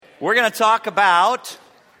We're going to talk about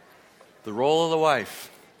the role of the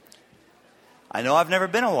wife. I know I've never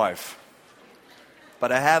been a wife,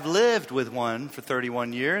 but I have lived with one for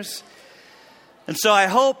 31 years. And so I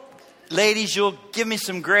hope, ladies, you'll give me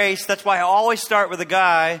some grace. That's why I always start with a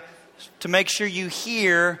guy, to make sure you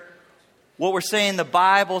hear what we're saying the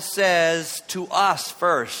Bible says to us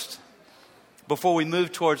first, before we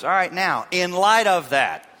move towards, all right, now, in light of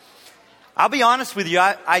that. I'll be honest with you,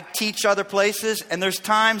 I teach other places, and there's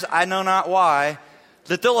times, I know not why,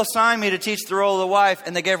 that they'll assign me to teach the role of the wife,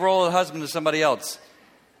 and they give the role of the husband to somebody else.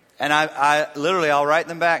 And I'll write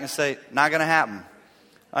them back and say, not going to happen.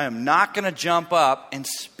 I am not going to jump up and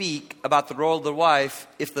speak about the role of the wife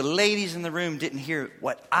if the ladies in the room didn't hear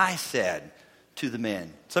what I said to the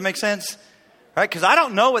men. Does that make sense? Right? Because I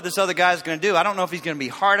don't know what this other guy's going to do. I don't know if he's going to be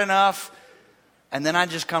hard enough. And then I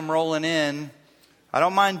just come rolling in. I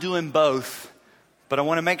don't mind doing both, but I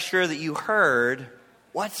want to make sure that you heard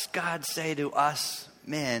what's God say to us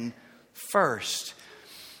men first.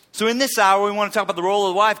 So in this hour, we want to talk about the role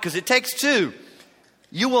of the wife, because it takes two.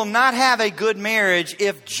 You will not have a good marriage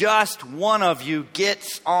if just one of you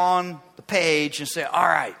gets on the page and say, all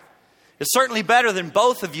right, it's certainly better than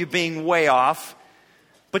both of you being way off,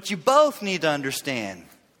 but you both need to understand,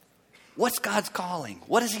 what's God's calling?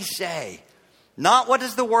 What does he say? Not what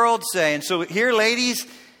does the world say. And so here, ladies,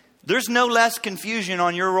 there's no less confusion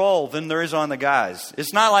on your role than there is on the guys.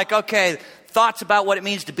 It's not like, okay, thoughts about what it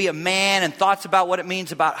means to be a man and thoughts about what it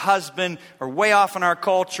means about husband are way off in our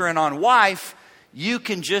culture, and on wife, you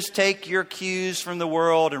can just take your cues from the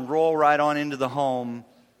world and roll right on into the home.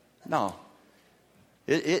 No.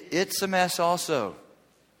 It's a mess also.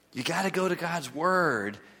 You got to go to God's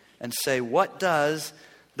Word and say, what does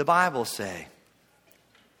the Bible say?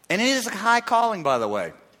 And it is a high calling, by the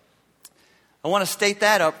way. I want to state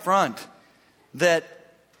that up front, that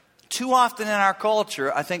too often in our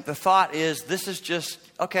culture, I think the thought is, this is just,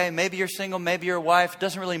 okay, maybe you're single, maybe you're a wife, it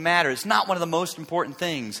doesn't really matter. It's not one of the most important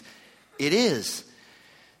things. It is.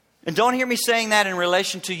 And don't hear me saying that in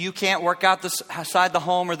relation to you can't work out this outside the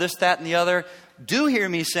home or this, that, and the other. Do hear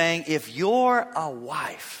me saying, if you're a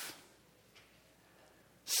wife,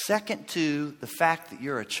 second to the fact that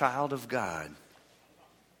you're a child of God,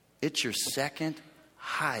 it's your second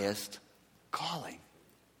highest calling.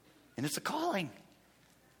 And it's a calling.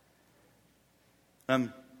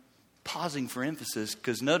 I'm pausing for emphasis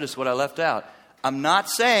because notice what I left out. I'm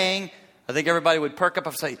not saying, I think everybody would perk up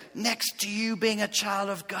and say, next to you being a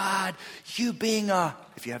child of God, you being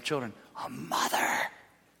if you have children, a mother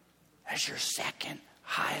as your second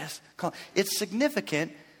highest calling. It's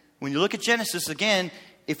significant when you look at Genesis again.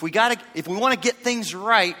 If we want to get things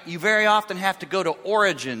right, you very often have to go to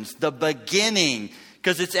origins, the beginning.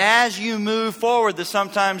 Because it's as you move forward that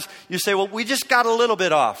sometimes you say, well, we just got a little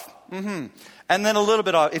bit off. And then a little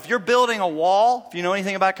bit off. If you're building a wall, if you know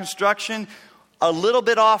anything about construction, a little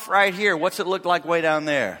bit off right here, what's it look like way down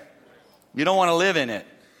there? You don't want to live in it.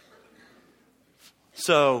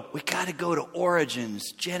 So we got to go to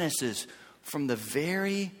origins, Genesis, from the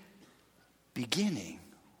very beginning.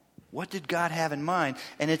 What did God have in mind?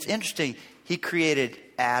 And it's interesting. He created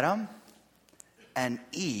Adam and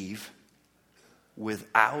Eve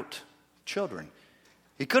without children.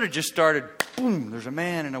 He could have just started, boom, there's a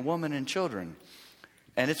man and a woman and children.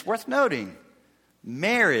 And it's worth noting,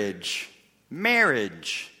 marriage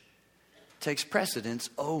takes precedence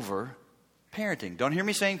over parenting. Don't hear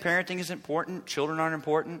me saying parenting is important, children aren't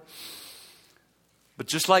important. But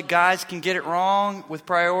just like guys can get it wrong with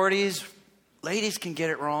priorities, ladies can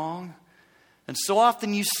get it wrong. And so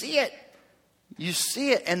often you see it. You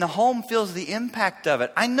see it, and the home feels the impact of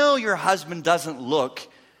it. I know your husband doesn't look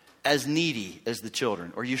as needy as the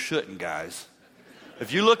children, or you shouldn't, guys.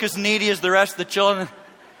 If you look as needy as the rest of the children,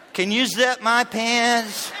 can you zip my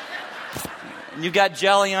pants? And you got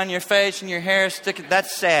jelly on your face and your hair sticking.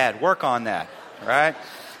 That's sad. Work on that, right?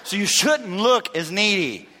 So you shouldn't look as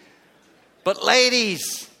needy. But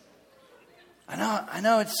ladies, I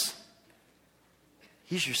know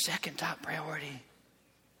he's your second top priority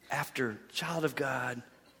after child of God,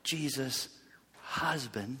 Jesus,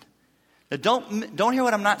 husband. Now don't hear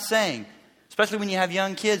what I'm not saying, especially when you have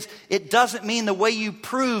young kids. It doesn't mean the way you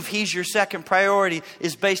prove he's your second priority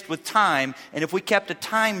is based with time. And if we kept a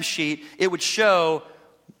time sheet, it would show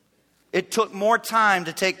it took more time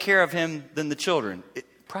to take care of him than the children.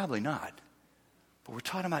 Probably not. But we're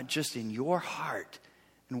talking about just in your heart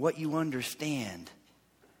and what you understand.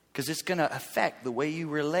 Because it's going to affect the way you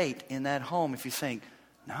relate in that home if you think,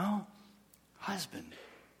 no, husband.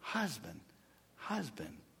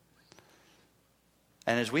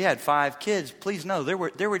 And as we had 5 kids, please know there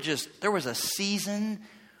was a season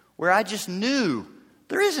where I just knew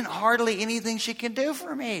there isn't hardly anything she can do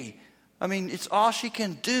for me. I mean, it's all she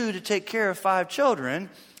can do to take care of 5 children.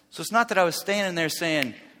 So it's not that I was standing there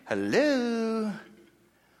saying, hello.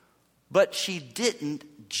 But she didn't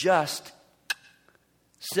just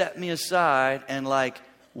set me aside and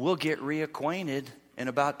we'll get reacquainted in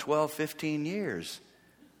about 12, 15 years.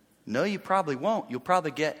 No, you probably won't. You'll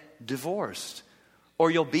probably get divorced.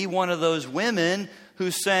 Or you'll be one of those women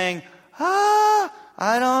who's saying,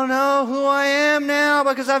 I don't know who I am now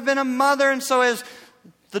because I've been a mother. And so as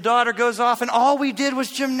the daughter goes off and all we did was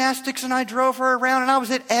gymnastics and I drove her around and I was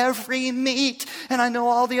at every meet and I know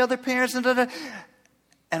all the other parents. And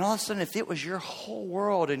all of a sudden, if it was your whole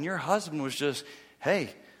world and your husband was just, hey,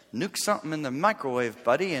 nuke something in the microwave,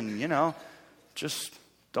 buddy, and, just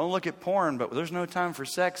don't look at porn, but there's no time for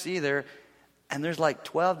sex either. And there's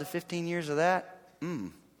 12 to 15 years of that.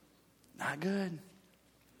 Not good.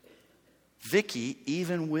 Vicky,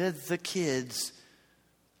 even with the kids,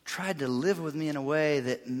 tried to live with me in a way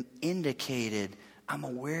that indicated, I'm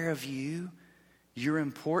aware of you. You're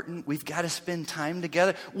important. We've got to spend time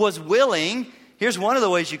together. Was willing. Here's one of the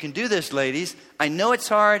ways you can do this, ladies. I know it's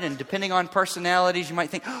hard, and depending on personalities, you might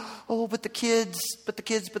think, oh, but the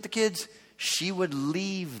kids. She would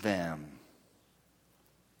leave them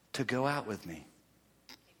to go out with me.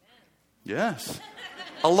 Yes.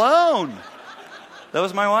 Alone. That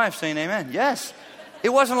was my wife saying amen. Yes. It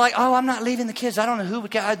wasn't I'm not leaving the kids. I don't know who.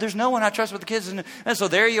 There's no one I trust with the kids. And so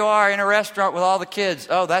there you are in a restaurant with all the kids.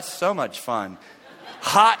 Oh, that's so much fun.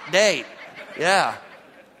 Hot date. Yeah.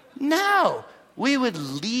 No. We would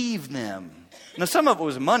leave them. Now, some of it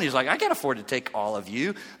was money. It's I can't afford to take all of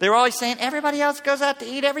you. They were always saying, everybody else goes out to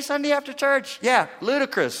eat every Sunday after church. Yeah,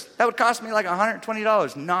 ludicrous. That would cost me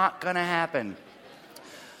 $120. Not going to happen.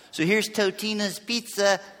 So here's Totina's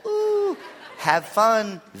Pizza. Ooh, have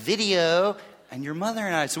fun. Video. And your mother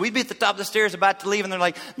and I. So we'd be at the top of the stairs about to leave. And they're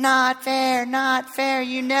like, not fair, not fair.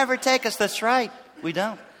 You never take us. That's right. We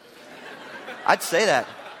don't. I'd say that.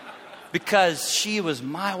 Because she was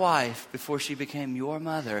my wife before she became your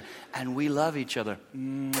mother. And we love each other.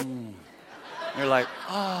 You're like,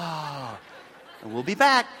 oh. And we'll be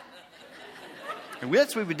back. And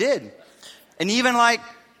that's what we did. And even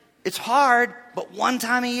it's hard, but one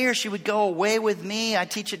time a year she would go away with me. I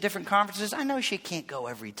teach at different conferences. I know she can't go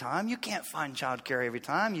every time. You can't find childcare every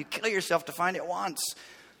time. You kill yourself to find it once.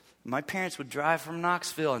 My parents would drive from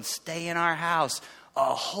Knoxville and stay in our house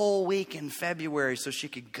a whole week in February so she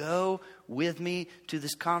could go with me to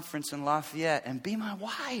this conference in Lafayette and be my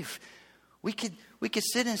wife. We could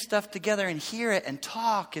sit and stuff together and hear it and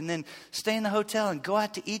talk and then stay in the hotel and go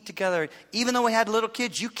out to eat together. Even though we had little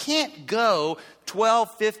kids, you can't go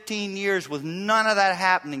 12, 15 years with none of that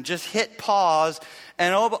happening. Just hit pause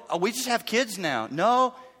and we just have kids now.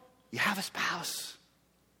 No, you have a spouse.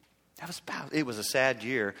 It was a sad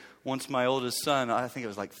year. Once my oldest son, I think it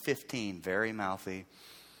was 15, very mouthy.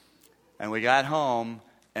 And we got home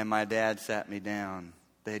and my dad sat me down.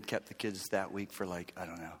 They had kept the kids that week for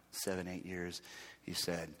 7, 8 years. He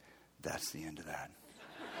said, that's the end of that.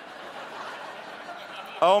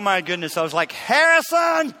 Oh my goodness. I was like,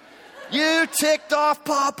 Harrison, you ticked off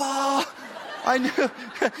Papa. I knew,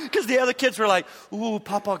 because the other kids were like, ooh,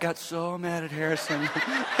 Papa got so mad at Harrison.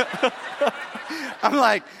 I'm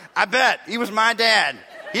like, I bet he was my dad.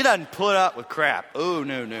 He doesn't put up with crap. Oh,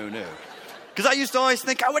 no. Because I used to always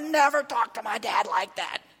think I would never talk to my dad like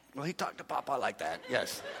that. Well, he talked to Papa like that,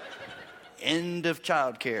 yes. End of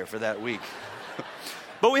childcare for that week.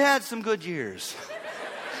 But we had some good years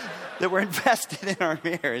that were invested in our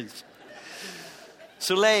marriage.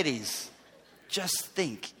 So ladies, just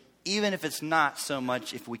think, even if it's not so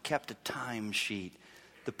much if we kept a timesheet,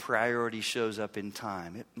 the priority shows up in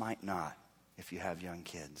time. It might not if you have young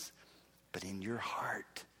kids. But in your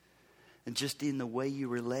heart and just in the way you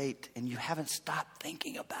relate and you haven't stopped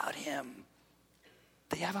thinking about him.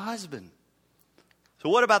 They have a husband. So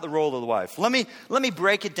what about the role of the wife? Let me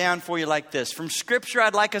break it down for you like this. From Scripture,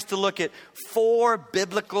 I'd like us to look at 4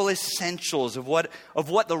 biblical essentials of what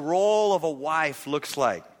the role of a wife looks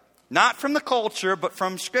like. Not from the culture, but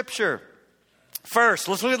from Scripture. First,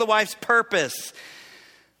 let's look at the wife's purpose.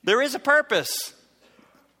 There is a purpose,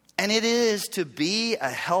 and it is to be a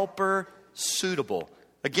helper suitable.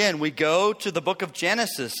 Again, we go to the book of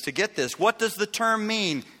Genesis to get this. What does the term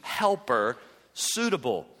mean? Helper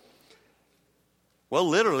suitable. Well,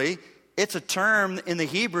 literally, it's a term in the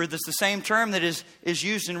Hebrew that's the same term that is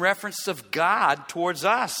used in reference of God towards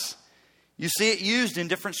us. You see it used in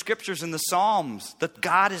different scriptures in the Psalms, that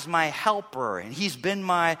God is my helper and he's been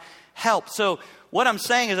my help. So what I'm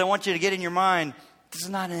saying is I want you to get in your mind, this is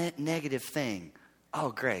not a negative thing.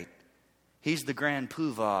 Oh, great. He's the grand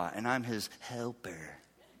poobah and I'm his helper.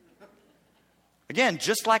 Again,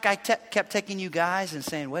 just like I kept taking you guys and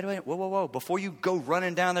saying, wait, whoa. Before you go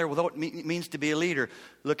running down there with what it means to be a leader,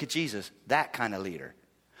 look at Jesus, that kind of leader.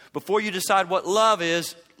 Before you decide what love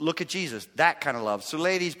is, look at Jesus, that kind of love. So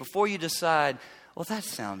ladies, before you decide, well, that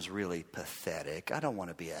sounds really pathetic. I don't want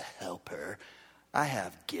to be a helper. I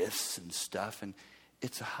have gifts and stuff, and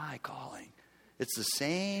it's a high calling. It's the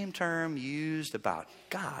same term used about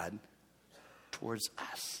God towards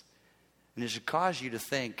us. And it should cause you to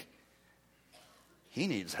think, he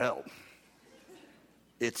needs help.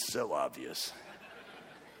 It's so obvious.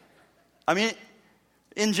 I mean,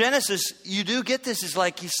 in Genesis, you do get this. It's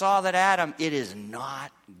like he saw that Adam, it is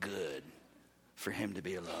not good for him to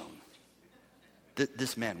be alone.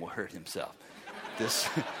 This man will hurt himself.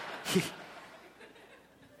 He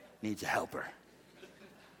needs a helper.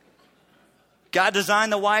 God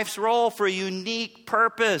designed the wife's role for a unique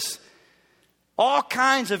purpose. All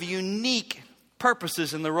kinds of unique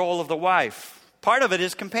purposes in the role of the wife. Part of it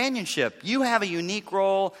is companionship. You have a unique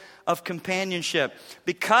role of companionship.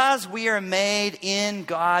 Because we are made in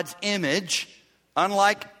God's image,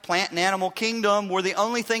 unlike plant and animal kingdom, we're the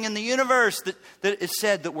only thing in the universe that is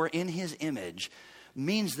said that we're in his image,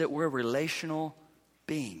 means that we're relational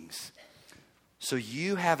beings. So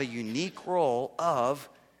you have a unique role of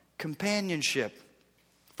companionship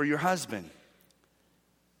for your husband.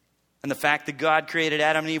 And the fact that God created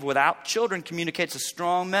Adam and Eve without children communicates a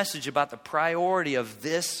strong message about the priority of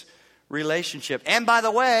this relationship. And by the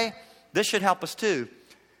way, this should help us too.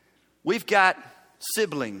 We've got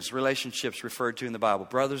siblings relationships referred to in the Bible,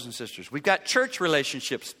 brothers and sisters. We've got church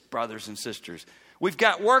relationships, brothers and sisters. We've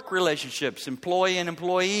got work relationships, employee and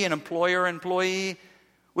employee and employer and employee.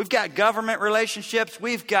 We've got government relationships.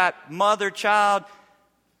 We've got mother-child.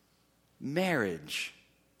 Marriage,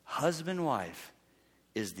 husband-wife,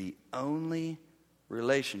 is the only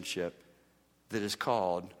relationship that is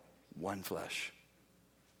called one flesh.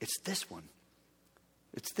 It's this one.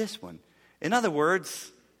 It's this one. In other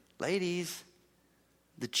words, ladies,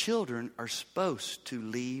 the children are supposed to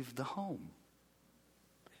leave the home.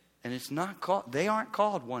 And it's not called, they aren't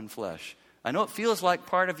called one flesh. I know it feels like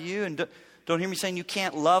part of you, and don't hear me saying you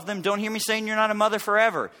can't love them. Don't hear me saying you're not a mother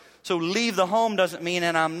forever. So leave the home doesn't mean,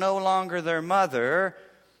 and I'm no longer their mother.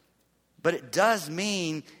 But it does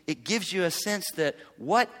mean, it gives you a sense that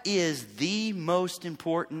what is the most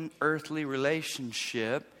important earthly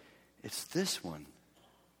relationship? It's this one.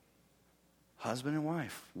 Husband and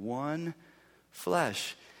wife, one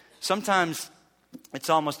flesh. Sometimes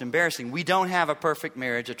it's almost embarrassing. We don't have a perfect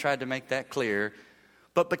marriage. I tried to make that clear.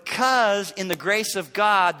 But because in the grace of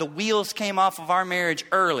God, the wheels came off of our marriage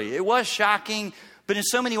early. It was shocking. But in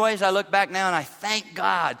so many ways, I look back now and I thank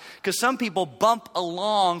God. Because some people bump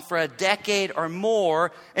along for a decade or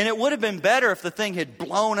more. And it would have been better if the thing had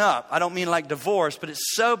blown up. I don't mean like divorce, but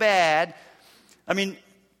it's so bad. I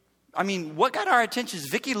mean, what got our attention is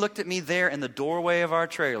Vicki looked at me there in the doorway of our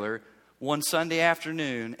trailer one Sunday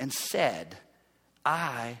afternoon and said,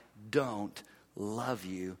 I don't love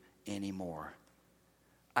you anymore.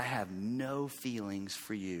 I have no feelings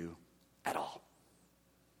for you at all.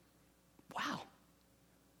 Wow.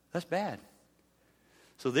 That's bad.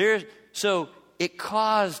 So it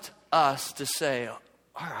caused us to say, all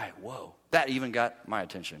right, whoa. That even got my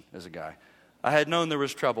attention as a guy. I had known there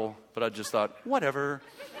was trouble, but I just thought, whatever.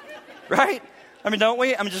 Right? I mean, don't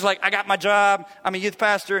we? I'm just like, I got my job. I'm a youth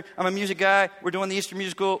pastor. I'm a music guy. We're doing the Easter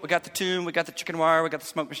musical. We got the tune. We got the chicken wire. We got the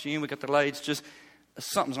smoke machine. We got the lights. Just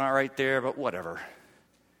something's not right there, but whatever.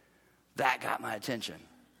 That got my attention.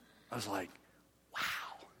 I was like, wow.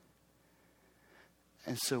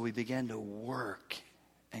 And so we began to work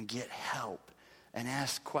and get help and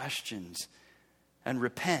ask questions and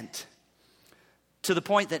repent to the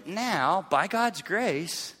point that now, by God's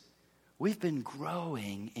grace, we've been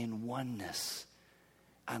growing in oneness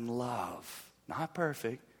and love. Not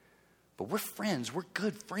perfect, but we're friends. We're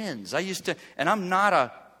good friends. And I'm not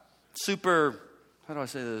a super, how do I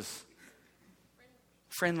say this?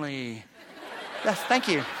 Friendly. Yes, thank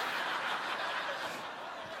you.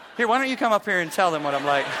 Here, why don't you come up here and tell them what I'm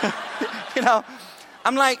like?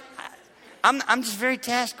 I'm just very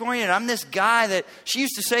task-oriented. I'm this guy that she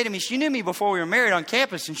used to say to me, she knew me before we were married on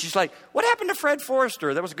campus, and she's like, what happened to Fred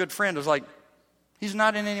Forrester? That was a good friend. I was like, he's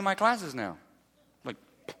not in any of my classes now. Like,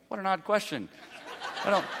 what an odd question.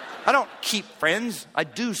 I don't keep friends. I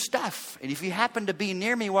do stuff. And if you happen to be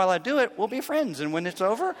near me while I do it, we'll be friends. And when it's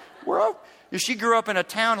over, we're over. She grew up in a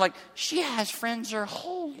town like, she has friends her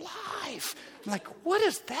whole life. I'm like, what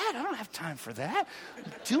is that? I don't have time for that. I'm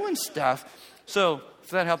doing stuff. So if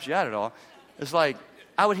that helps you out at all, it's like,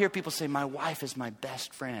 I would hear people say, my wife is my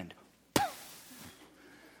best friend.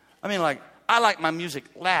 I mean, like, I like my music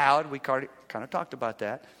loud. We kind of talked about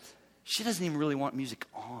that. She doesn't even really want music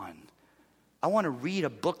on. I want to read a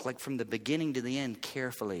book like from the beginning to the end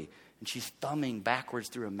carefully. And she's thumbing backwards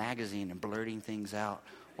through a magazine and blurting things out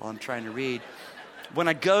while I'm trying to read. When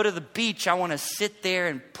I go to the beach, I want to sit there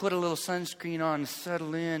and put a little sunscreen on and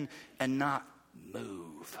settle in and not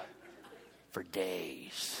move for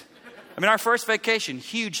days. I mean, our first vacation,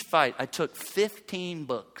 huge fight. I took 15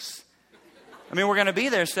 books. I mean, we're going to be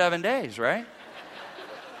there 7 days, right?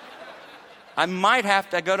 I might have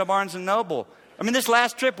to go to Barnes & Noble. I mean, this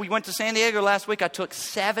last trip, we went to San Diego last week. I took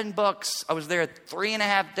 7 books. I was there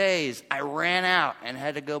 3.5 days. I ran out and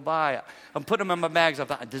had to go buy. I'm putting them in my bags. I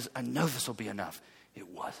thought, I know this will be enough. It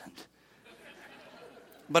wasn't.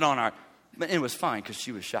 But it was fine because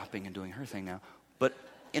she was shopping and doing her thing now. But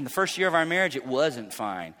in the first year of our marriage, it wasn't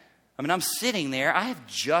fine. I mean, I'm sitting there. I have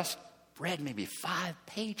just read maybe 5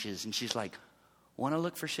 pages. And she's like, want to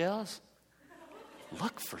look for shells?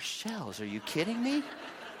 Look for shells? Are you kidding me?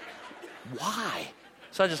 Why?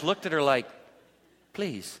 So I just looked at her like,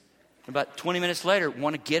 please. About 20 minutes later,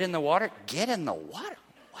 want to get in the water? Get in the water?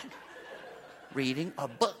 What? Reading a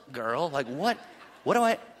book, girl. Like, what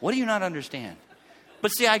do you not understand?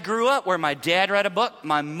 But see, I grew up where my dad read a book,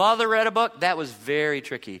 my mother read a book. That was very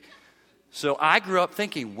tricky. So I grew up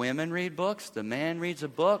thinking women read books, the man reads a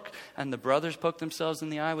book, and the brothers poke themselves in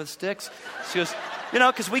the eye with sticks. She goes,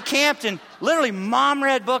 because we camped and literally mom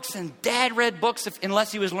read books and dad read books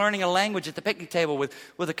unless he was learning a language at the picnic table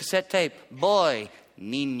with a cassette tape. Boy,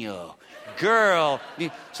 niño, girl.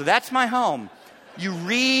 So that's my home. You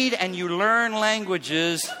read and you learn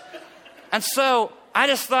languages. And so I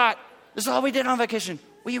just thought, this is all we did on vacation.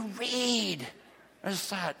 We read. I just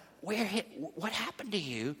thought, what happened to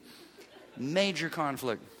you? Major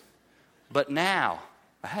conflict. But now,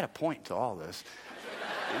 I had a point to all this.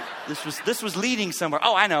 This was leading somewhere.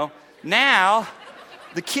 Oh, I know. Now,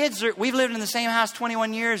 the kids we've lived in the same house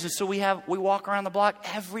 21 years, and so we walk around the block.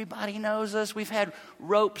 Everybody knows us. We've had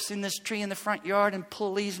ropes in this tree in the front yard and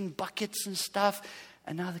pulleys and buckets and stuff.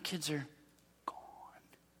 And now the kids are gone.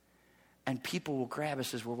 And people will grab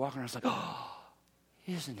us as we're walking around. It's like, oh,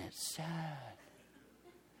 isn't it sad?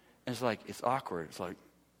 And it's like, it's awkward. It's like,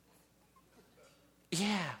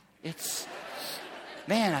 yeah,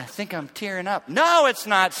 man, I think I'm tearing up. No, it's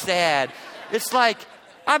not sad. It's like,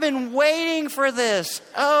 I've been waiting for this.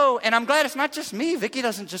 Oh, and I'm glad it's not just me. Vicky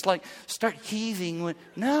doesn't just like start heaving.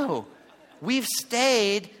 No, we've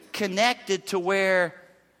stayed connected to where,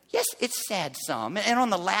 yes, it's sad some. And on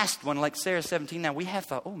the last one, like Sarah's 17 now, we have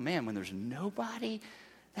thought, oh man, when there's nobody,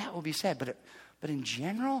 that will be sad. But in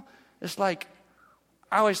general, it's like,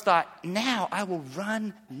 I always thought, now I will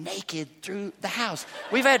run naked through the house.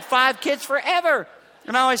 We've had 5 kids forever.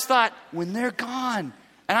 And I always thought, when they're gone,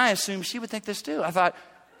 and I assumed she would think this too. I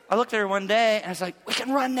looked at her one day and I was like, we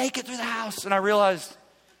can run naked through the house. And I realized,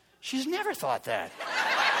 she's never thought that.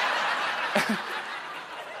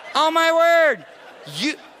 Oh my word.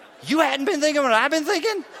 You hadn't been thinking what I've been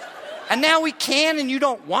thinking? And now we can and you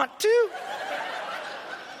don't want to?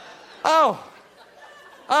 Oh,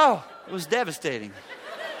 it was devastating.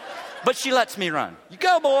 But she lets me run. You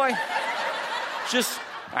go, boy. Just,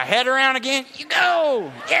 I head around again. You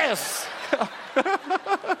go. Yes.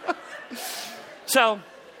 So,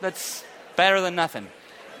 that's better than nothing.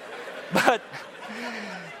 But,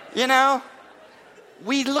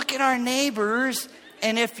 we look at our neighbors,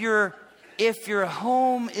 and if your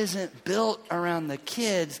home isn't built around the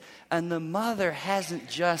kids, and the mother hasn't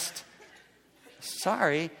just,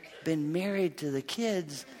 been married to the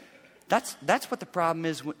kids, that's what the problem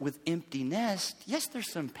is with empty nest. Yes,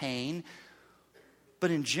 there's some pain,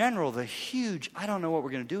 but in general, the huge, I don't know what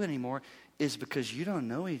we're going to do anymore, is because you don't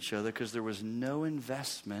know each other, because there was no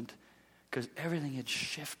investment, because everything had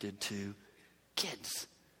shifted to kids.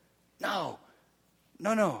 No.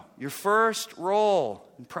 Your first role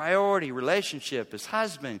and priority relationship is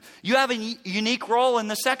husband. You have a unique role in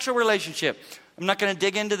the sexual relationship. I'm not going to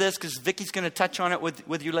dig into this because Vicky's going to touch on it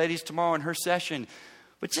with you ladies tomorrow in her session.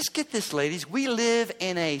 But just get this, ladies. We live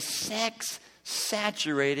in a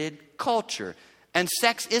sex-saturated culture. And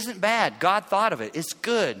sex isn't bad. God thought of it. It's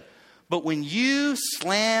good. But when you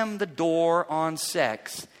slam the door on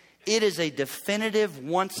sex, it is a definitive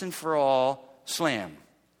once and for all slam.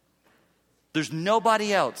 There's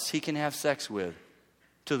nobody else he can have sex with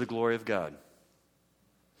to the glory of God.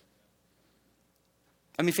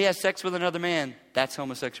 I mean, if he has sex with another man, that's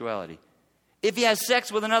homosexuality. If he has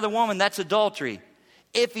sex with another woman, that's adultery.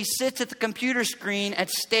 If he sits at the computer screen and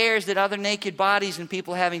stares at other naked bodies and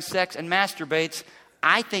people having sex and masturbates,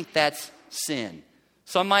 I think that's sin.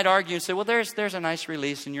 Some might argue and say, well, there's a nice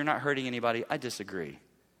release and you're not hurting anybody. I disagree.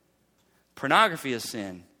 Pornography is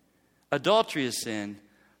sin. Adultery is sin.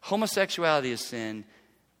 Homosexuality is sin.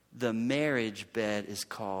 The marriage bed is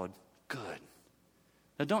called good.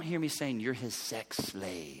 Now, don't hear me saying you're his sex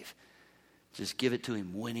slave. Just give it to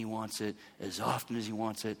him when he wants it, as often as he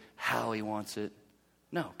wants it, how he wants it.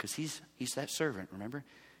 No, because he's that servant, remember?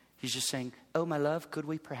 He's just saying, oh, my love, could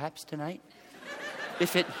we perhaps tonight?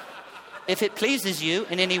 If it pleases you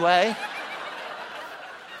in any way.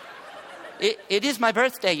 It is my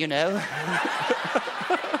birthday, you know.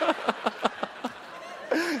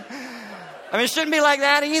 I mean, it shouldn't be like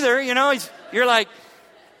that either, you know. You're like,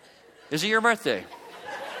 is it your birthday?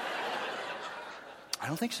 I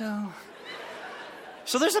don't think so.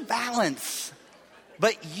 So there's a balance.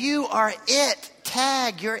 But you are it.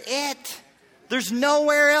 Tag, you're it. There's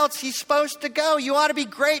nowhere else he's supposed to go. You ought to be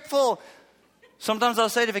grateful. Sometimes I'll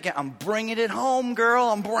say to Vicky, I'm bringing it home, girl.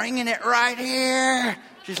 I'm bringing it right here.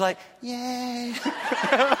 She's like, yay.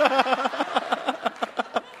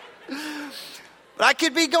 But I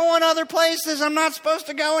could be going other places. I'm not supposed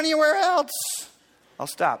to go anywhere else. I'll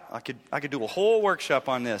stop. I could do a whole workshop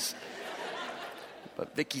on this.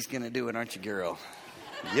 But Vicky's going to do it, aren't you, girl?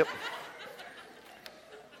 Yep.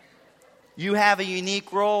 You have a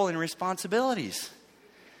unique role and responsibilities.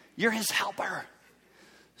 You're his helper.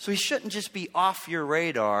 So he shouldn't just be off your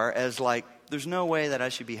radar as like, there's no way that I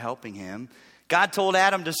should be helping him. God told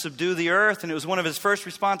Adam to subdue the earth, and it was one of his first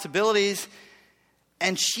responsibilities.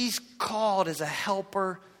 And she's called as a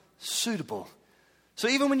helper suitable. So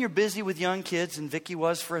even when you're busy with young kids, and Vicky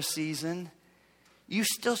was for a season, you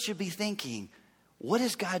still should be thinking, what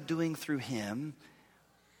is God doing through him?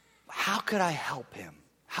 How could I help him?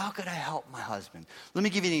 How could I help my husband? Let me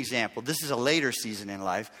give you an example. This is a later season in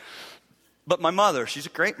life. But my mother, she's a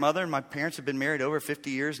great mother, and my parents have been married over 50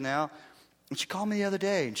 years now. And she called me the other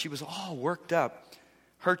day, and she was all worked up.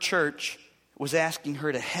 Her church was asking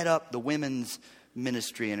her to head up the women's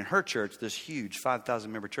ministry. And in her church, this huge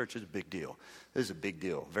 5,000-member church is a big deal. This is a big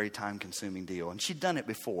deal, very time-consuming deal. And she'd done it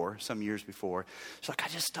before, some years before. She's like, I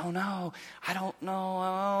just don't know. I don't know.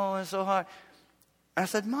 Oh, it's so hard. And I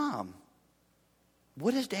said, Mom,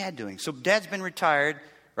 what is Dad doing? So Dad's been retired,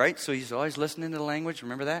 right? So he's always listening to the language.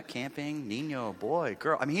 Remember that? Camping, Nino, boy,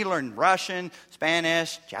 girl. I mean, he learned Russian,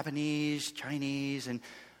 Spanish, Japanese, Chinese. And,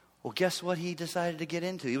 well, guess what he decided to get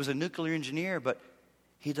into? He was a nuclear engineer, but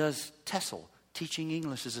he does TESOL, teaching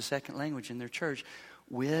English as a second language in their church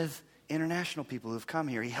with international people who've come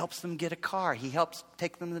here. He helps them get a car. He helps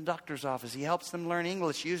take them to the doctor's office. He helps them learn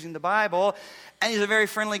English using the Bible. And he's a very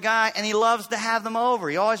friendly guy, and he loves to have them over.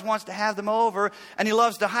 He always wants to have them over, and he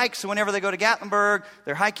loves to hike. So whenever they go to Gatlinburg,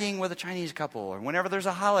 they're hiking with a Chinese couple. Or whenever there's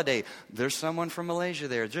a holiday, there's someone from Malaysia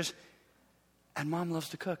there. And Mom loves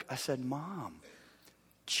to cook. I said, Mom,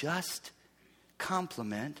 just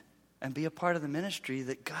compliment and be a part of the ministry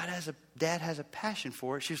that Dad has a passion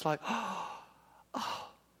for. She's like, oh.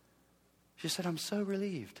 She said, I'm so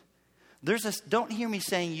relieved. Don't hear me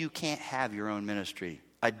saying you can't have your own ministry.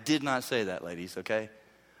 I did not say that, ladies, okay?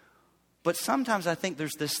 But sometimes I think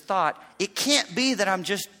there's this thought, it can't be that I'm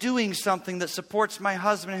just doing something that supports my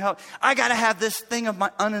husband and help. I got to have this thing of my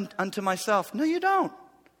unto myself. No, you don't.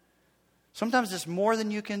 Sometimes it's more than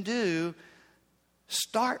you can do.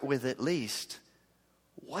 Start with at least,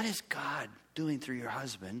 what is God doing through your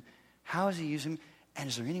husband? How is he using him? And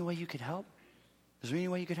is there any way you could help? Is there any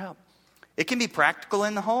way you could help? It can be practical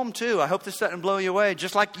in the home, too. I hope this doesn't blow you away.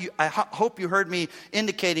 Just like I hope you heard me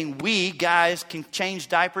indicating we guys can change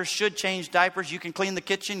diapers, should change diapers. You can clean the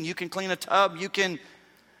kitchen. You can clean a tub.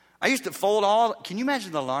 I used to fold can you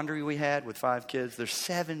imagine the laundry we had with 5 kids? There's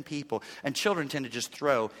 7 people. And children tend to just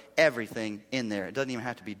throw everything in there. It doesn't even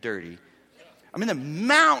have to be dirty. I mean, the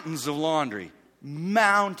mountains of laundry.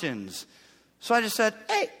 Mountains. So I just said,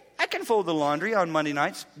 hey, I can fold the laundry on Monday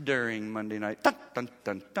nights during Monday night. Dun, dun,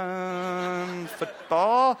 dun, dun,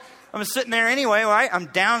 football. I'm sitting there anyway, right? I'm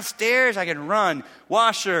downstairs. I can run.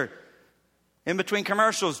 Washer. In between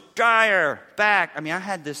commercials. Dryer. Back. I mean, I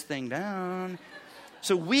had this thing down.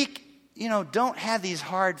 So we, don't have these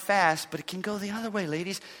hard fasts, but it can go the other way,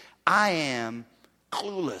 ladies. I am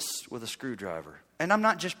clueless with a screwdriver. And I'm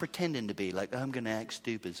not just pretending to be like, I'm going to act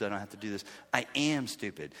stupid so I don't have to do this. I am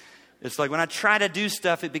stupid. It's like when I try to do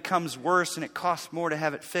stuff, it becomes worse and it costs more to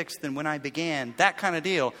have it fixed than when I began. That kind of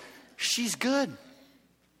deal. She's good.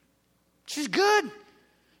 She's good.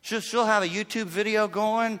 She'll have a YouTube video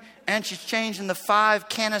going and she's changing the 5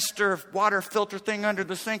 canister water filter thing under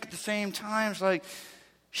the sink at the same time. It's like,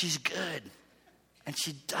 she's good. And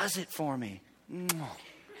she does it for me.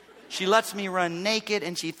 She lets me run naked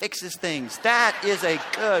and she fixes things. That is a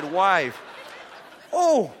good wife.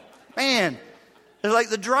 Oh, man. It's like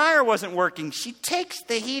the dryer wasn't working. She takes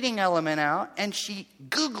the heating element out and she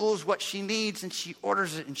Googles what she needs and she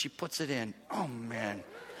orders it and she puts it in. Oh, man.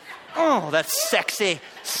 Oh, that's sexy.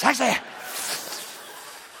 Sexy.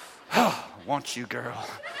 Oh, I want you, girl.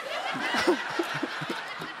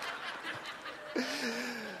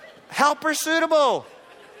 Helper suitable.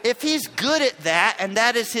 If he's good at that and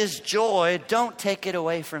that is his joy, don't take it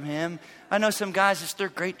away from him. I know some guys, it's their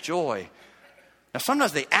great joy. Now,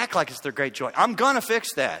 sometimes they act like it's their great joy. I'm going to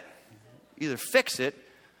fix that. Either fix it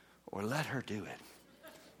or let her do it.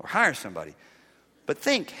 Or hire somebody. But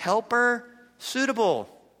think, helper suitable.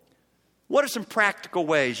 What are some practical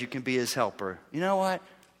ways you can be his helper? You know what?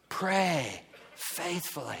 Pray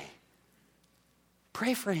faithfully.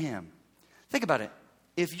 Pray for him. Think about it.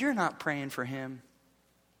 If you're not praying for him,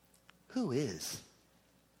 who is?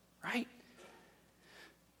 Right?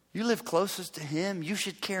 You live closest to him. You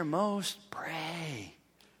should care most. Pray.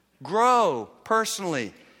 Grow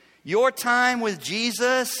personally. Your time with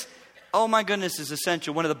Jesus, oh my goodness, is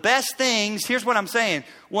essential. One of the best things, here's what I'm saying.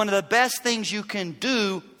 One of the best things you can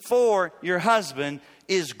do for your husband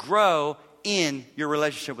is grow in your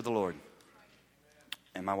relationship with the Lord.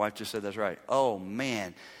 And my wife just said that's right. Oh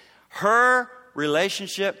man. Her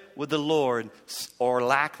relationship with the Lord, or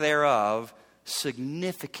lack thereof,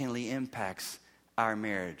 significantly impacts our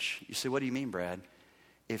marriage. You say, what do you mean, Brad?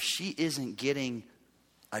 If she isn't getting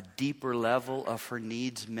a deeper level of her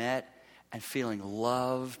needs met and feeling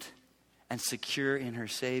loved and secure in her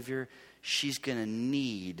Savior, she's going to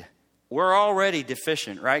need. We're already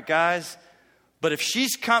deficient, right, guys? But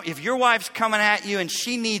if your wife's coming at you and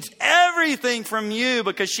she needs everything from you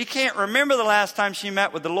because she can't remember the last time she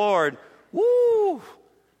met with the Lord, woo,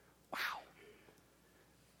 wow.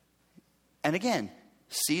 And again,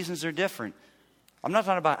 seasons are different. I'm not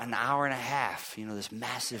talking about an hour and a half, this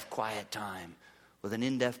massive quiet time with an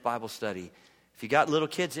in-depth Bible study. If you got little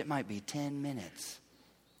kids, it might be 10 minutes.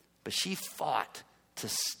 But she fought to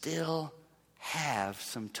still have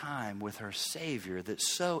some time with her Savior that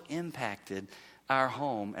so impacted our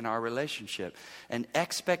home and our relationship. And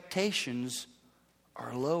expectations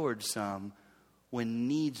are lowered some when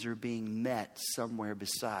needs are being met somewhere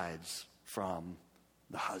besides from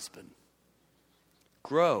the husband.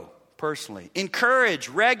 Grow personally. Encourage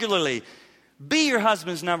regularly. Be your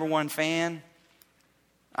husband's number one fan.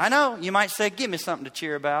 I know you might say, give me something to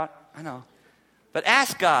cheer about. I know. But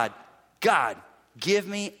ask God, give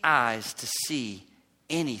me eyes to see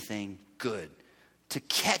anything good, to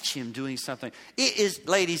catch him doing something.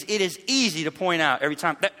 Ladies, it is easy to point out every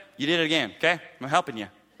time, you did it again, okay? I'm helping you,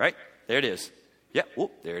 right? There it is. Yep,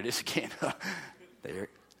 there it is again. There.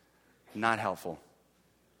 Not helpful.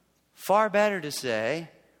 Far better to say,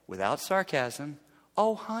 without sarcasm,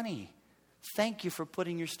 oh, honey, thank you for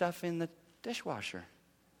putting your stuff in the dishwasher.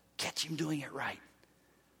 Catch him doing it right.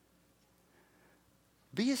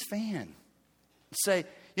 Be his fan. Say,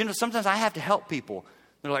 sometimes I have to help people.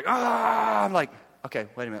 They're like, I'm like, okay,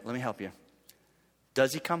 wait a minute, let me help you.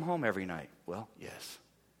 Does he come home every night? Well, yes.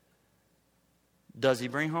 Does he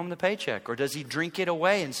bring home the paycheck? Or does he drink it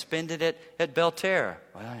away and spend it at Belterra?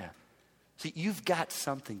 Well, yeah. See, you've got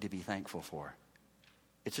something to be thankful for.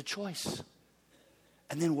 It's a choice.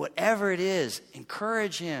 And then whatever it is,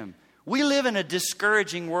 encourage him. We live in a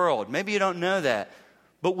discouraging world. Maybe you don't know that.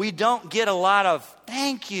 But we don't get a lot of,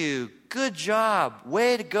 thank you, good job,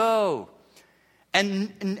 way to go.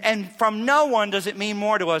 And from no one does it mean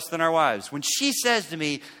more to us than our wives. When she says to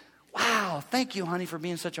me, wow, thank you, honey, for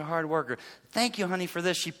being such a hard worker. Thank you, honey, for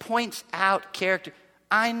this. She points out character.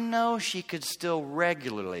 I know she could still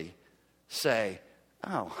regularly say,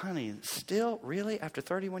 oh, honey, still? Really? After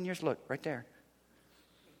 31 years? Look, right there.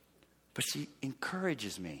 But she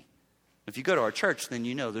encourages me. If you go to our church, then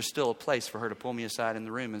there's still a place for her to pull me aside in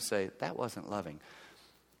the room and say, that wasn't loving.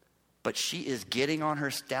 But she is getting on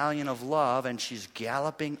her stallion of love and she's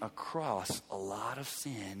galloping across a lot of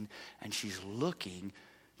sin and she's looking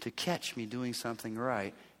to catch me doing something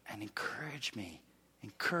right and encourage me.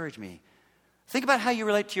 Encourage me. Think about how you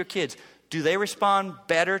relate to your kids. Do they respond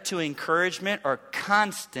better to encouragement or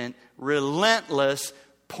constant, relentless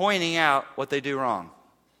pointing out what they do wrong?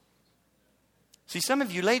 See, some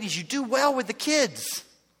of you ladies, you do well with the kids.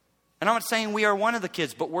 And I'm not saying we are one of the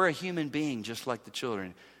kids, but we're a human being just like the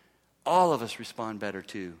children. All of us respond better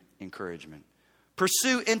to encouragement.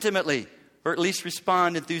 Pursue intimately, or at least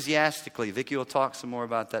respond enthusiastically. Vicki will talk some more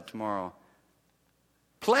about that tomorrow.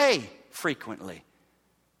 Play frequently.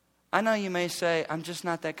 I know you may say, I'm just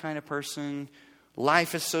not that kind of person.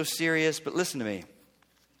 Life is so serious, but listen to me.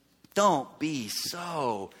 Don't be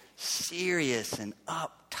so serious and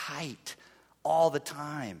uptight all the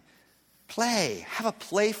time. Play. Have a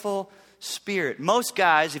playful Spirit. Most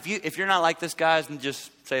guys, if you're not like this, guys, then just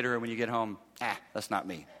say to her when you get home, that's not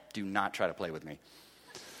me. Do not try to play with me.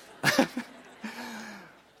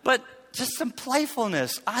 But just some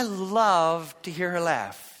playfulness. I love to hear her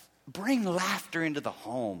laugh. Bring laughter into the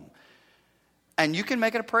home. And you can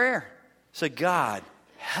make it a prayer. Say, God,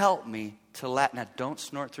 help me to laugh. Now, don't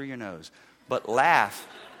snort through your nose, but laugh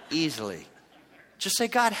easily. Just say,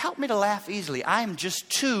 God, help me to laugh easily. I am just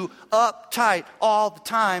too uptight all the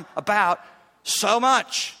time about so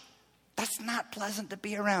much. That's not pleasant to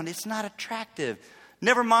be around. It's not attractive.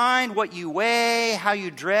 Never mind what you weigh, how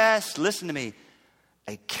you dress. Listen to me.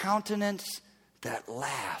 A countenance that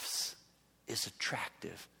laughs is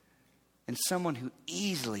attractive. And someone who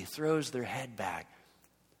easily throws their head back.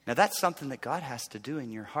 Now that's something that God has to do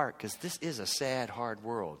in your heart, because this is a sad, hard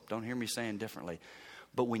world. Don't hear me saying differently.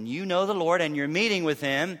 But when you know the Lord and you're meeting with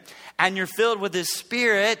Him and you're filled with His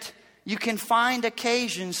Spirit, you can find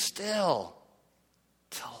occasions still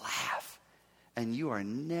to laugh. And you are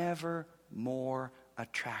never more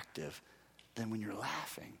attractive than when you're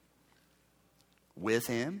laughing. With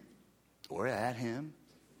Him or at Him.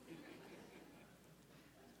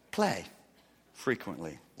 Play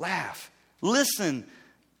frequently. Laugh. Listen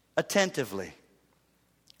attentively.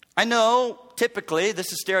 I know typically,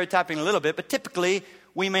 this is stereotyping a little bit, but typically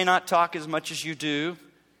we may not talk as much as you do.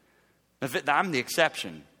 I'm the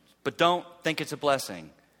exception, but don't think it's a blessing.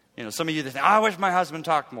 You know, some of you that think, I wish my husband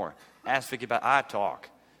talked more. Ask Vicki about, I talk.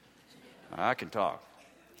 I can talk.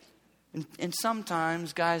 And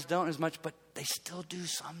sometimes guys don't as much, but they still do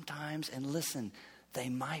sometimes. And listen,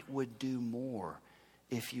 they would do more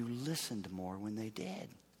if you listened more when they did.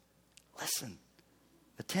 Listen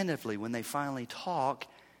attentively when they finally talk.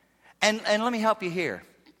 And let me help you here.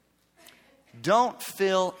 Don't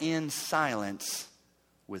fill in silence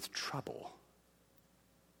with trouble.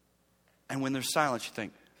 And when there's silence, you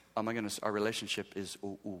think, oh my goodness, our relationship is,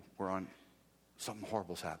 we're on, something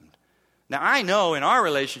horrible's happened. Now, I know in our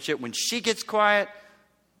relationship, when she gets quiet,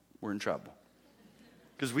 we're in trouble.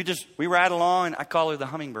 Because we ride along, and I call her the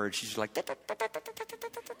hummingbird. She's like,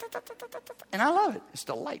 and I love it. It's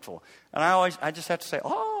delightful. And I just have to say,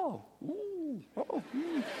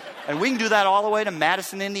 and we can do that all the way to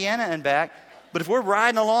Madison, Indiana and back. But if we're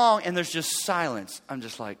riding along and there's just silence, I'm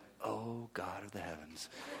just like, oh, God of the heavens.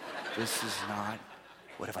 This is not,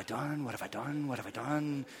 what have I done? What have I done? What have I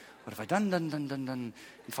done? What have I done? Done. And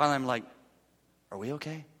finally I'm like, are we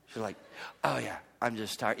okay? She's like, oh yeah, I'm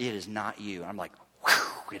just tired. It is not you. I'm like,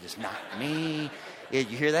 whew, it is not me. You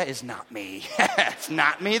hear that? It's not me. It's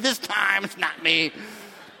not me this time. It's not me.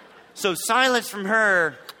 So silence from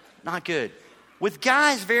her, not good. With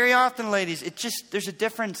guys, very often, ladies, there's a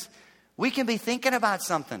difference. We can be thinking about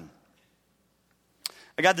something.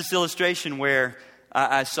 I got this illustration where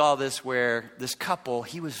I saw this, where this couple,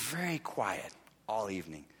 he was very quiet all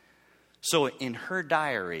evening. So in her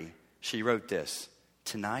diary, she wrote this: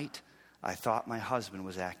 tonight, I thought my husband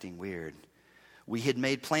was acting weird. We had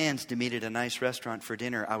made plans to meet at a nice restaurant for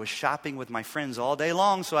dinner. I was shopping with my friends all day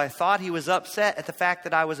long, so I thought he was upset at the fact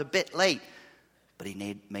that I was a bit late. But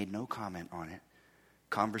he made no comment on it.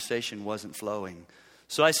 Conversation wasn't flowing.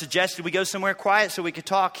 So I suggested we go somewhere quiet so we could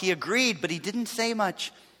talk. He agreed, but he didn't say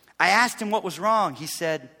much. I asked him what was wrong. He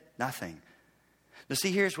said nothing. Now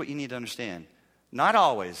see, here's what you need to understand. Not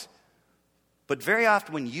always, but very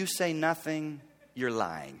often when you say nothing, you're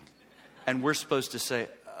lying. And we're supposed to say,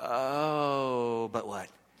 oh, but what?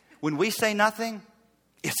 When we say nothing,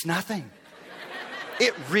 it's nothing.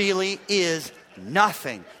 It really is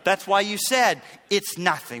nothing. That's why you said it's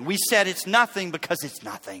nothing. We said it's nothing because it's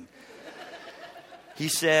nothing. He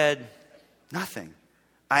said nothing.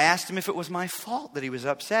 I asked him if it was my fault that he was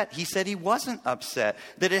upset. He said he wasn't upset,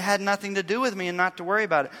 that it had nothing to do with me and not to worry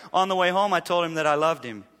about it. On the way home, I told him that I loved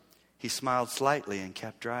him. He smiled slightly and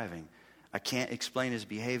kept driving. I can't explain his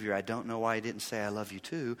behavior. I don't know why he didn't say I love you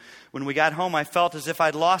too. When we got home, I felt as if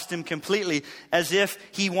I'd lost him completely, as if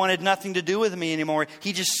he wanted nothing to do with me anymore.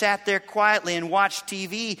 He just sat there quietly and watched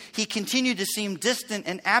TV. He continued to seem distant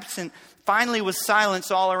and absent. Finally, with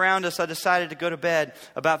silence all around us, I decided to go to bed.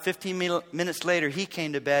 About 15 minutes later, he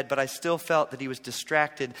came to bed, but I still felt that he was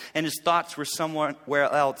distracted and his thoughts were somewhere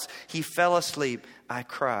else. He fell asleep. I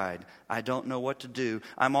cried. I don't know what to do.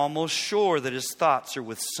 I'm almost sure that his thoughts are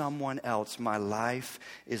with someone else. My life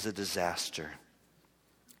is a disaster.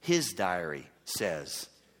 His diary says,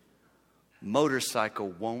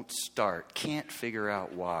 motorcycle won't start. Can't figure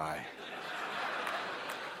out why.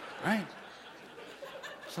 Right?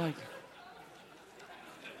 It's like,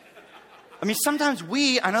 I mean, sometimes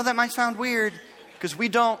I know that might sound weird because we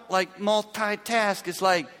don't like multitask. It's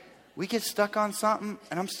like we get stuck on something,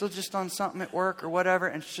 and I'm still just on something at work or whatever,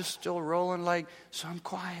 and it's just still rolling like, so I'm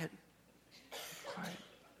quiet.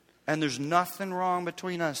 And there's nothing wrong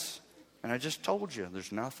between us. And I just told you,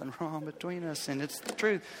 there's nothing wrong between us, and it's the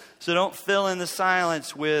truth. So don't fill in the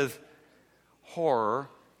silence with horror.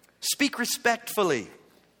 Speak respectfully.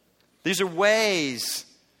 These are ways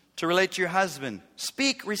to relate to your husband.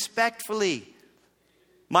 Speak respectfully.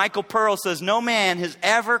 Michael Pearl says, no man has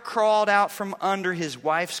ever crawled out from under his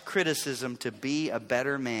wife's criticism to be a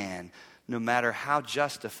better man, no matter how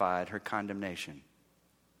justified her condemnation.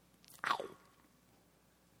 Ow.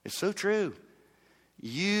 It's so true.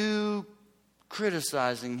 You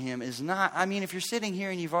criticizing him is not, if you're sitting here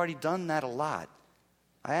and you've already done that a lot,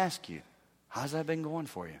 I ask you, how's that been going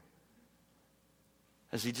for you?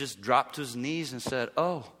 Has he just dropped to his knees and said,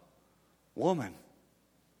 oh, woman,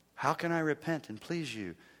 how can I repent and please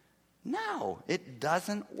you? No, it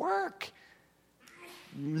doesn't work.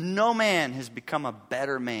 No man has become a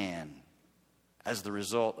better man as the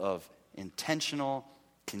result of intentional,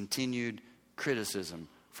 continued criticism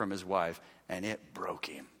from his wife, and it broke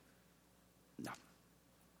him. No.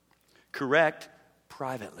 Correct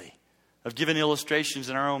privately. I've given illustrations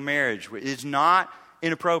in our own marriage. It's not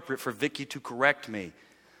inappropriate for Vicky to correct me.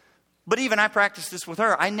 But even I practiced this with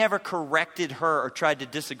her. I never corrected her or tried to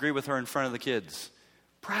disagree with her in front of the kids.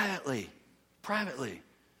 Privately.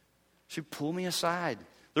 She'd pull me aside.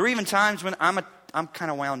 There were even times when I'm kind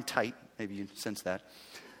of wound tight. Maybe you sense that.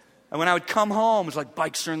 And when I would come home, it's like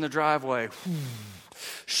bikes are in the driveway.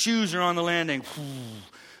 Shoes are on the landing.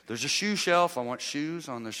 There's a shoe shelf. I want shoes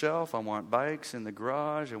on the shelf. I want bikes in the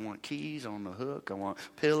garage. I want keys on the hook. I want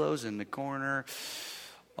pillows in the corner.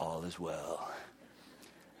 All is well.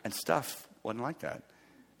 And stuff wasn't like that.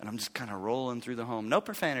 And I'm just kind of rolling through the home. No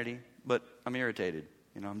profanity, but I'm irritated.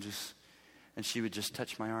 And she would just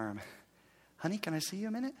touch my arm. Honey, can I see you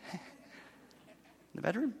a minute? In the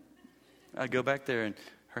bedroom? I'd go back there and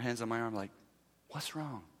her hand's on my arm like, what's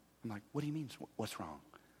wrong? I'm like, what do you mean, what's wrong?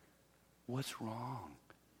 What's wrong?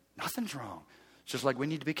 Nothing's wrong. It's just like we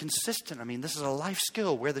need to be consistent. This is a life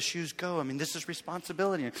skill, where the shoes go. This is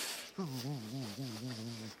responsibility.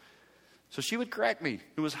 So she would correct me.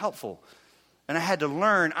 It was helpful. And I had to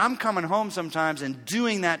learn. I'm coming home sometimes and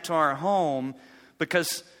doing that to our home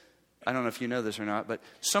because, I don't know if you know this or not, but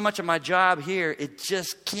so much of my job here, it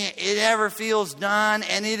just can't, it ever feels done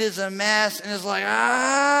and it is a mess and it's like,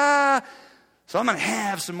 So I'm going to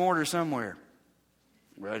have some order somewhere.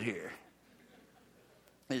 Right here.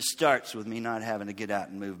 It starts with me not having to get out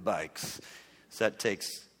and move bikes. So that takes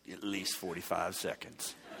at least 45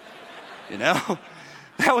 seconds.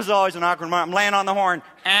 That was always an awkward moment. I'm laying on the horn.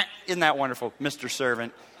 Isn't that wonderful, Mr.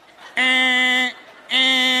 Servant? And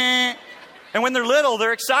when they're little,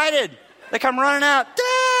 they're excited. They come running out,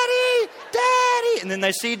 Daddy, Daddy. And then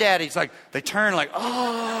they see Daddy. It's like, they turn like,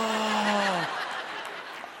 oh.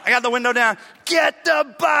 I got the window down. Get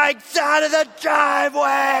the bikes out of the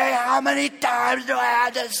driveway. How many times do I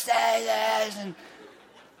have to say this? And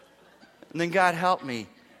then God helped me.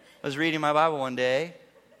 I was reading my Bible one day.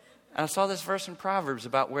 And I saw this verse in Proverbs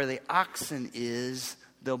about where the oxen is,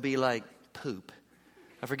 there'll be like poop.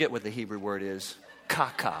 I forget what the Hebrew word is.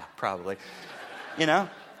 Caca, probably. And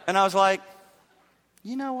I was like,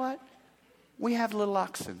 you know what? We have little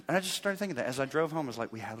oxen. And I just started thinking that. As I drove home, I was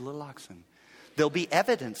like, we have little oxen. There'll be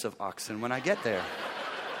evidence of oxen when I get there.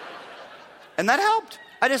 And that helped.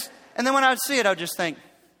 And then when I would see it, I would just think,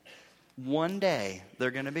 one day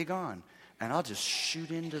they're going to be gone. And I'll just shoot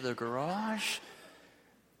into the garage.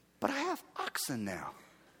 But I have oxen now.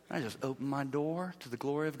 I just open my door to the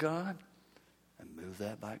glory of God and move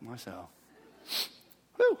that bike myself.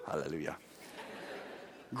 Woo, hallelujah.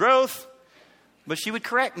 Growth. But she would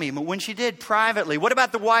correct me when she did privately. What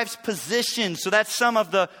about the wife's position? So that's some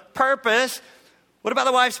of the purpose. What about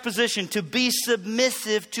the wife's position? To be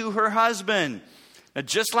submissive to her husband. Now,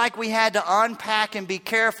 just like we had to unpack and be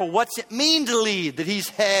careful, what's it mean to lead? That he's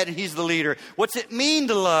head and he's the leader. What's it mean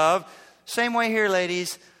to love? Same way here,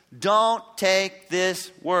 ladies. Don't take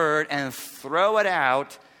this word and throw it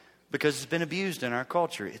out because it's been abused in our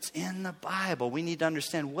culture. It's in the Bible. We need to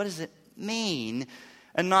understand, what does it mean?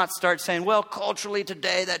 And not start saying, well, culturally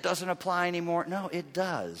today that doesn't apply anymore. No, it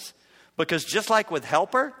does. Because just like with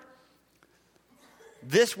helper,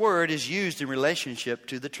 this word is used in relationship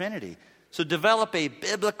to the Trinity. So develop a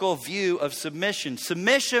biblical view of submission.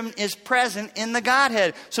 Submission is present in the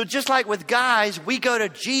Godhead. So just like with guys, we go to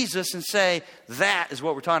Jesus and say, that is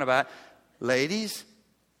what we're talking about. Ladies,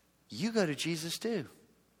 you go to Jesus too.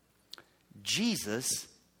 Jesus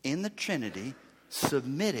in the Trinity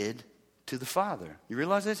submitted to the Father. You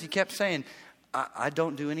realize this? He kept saying, I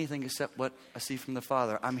don't do anything except what I see from the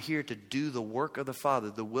Father. I'm here to do the work of the Father,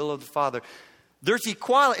 the will of the Father. There's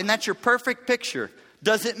equality, and that's your perfect picture.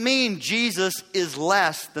 Does it mean Jesus is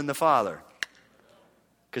less than the Father?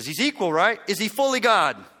 Because he's equal, right? Is he fully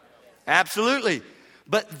God? Absolutely.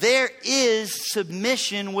 But there is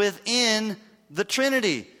submission within the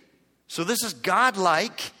Trinity. So this is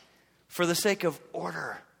God-like for the sake of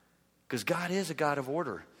order. Because God is a God of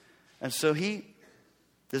order. And so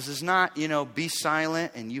this is not, be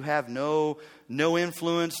silent and you have no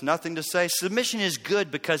influence, nothing to say. Submission is good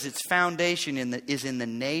because its foundation is in the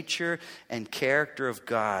nature and character of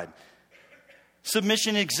God.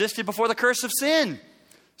 Submission existed before the curse of sin.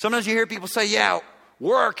 Sometimes you hear people say,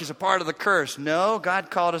 work is a part of the curse. No, God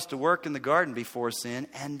called us to work in the garden before sin,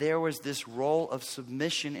 and there was this role of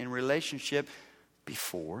submission in relationship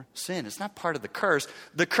before sin. It's not part of the curse.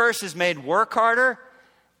 The curse has made work harder,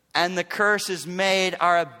 and the curse has made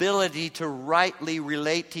our ability to rightly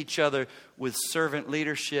relate to each other with servant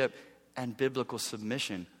leadership and biblical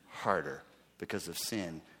submission harder because of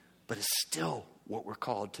sin. But it's still what we're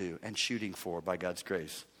called to and shooting for by God's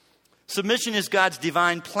grace. Submission is God's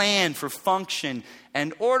divine plan for function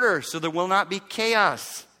and order so there will not be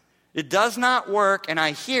chaos. It does not work, and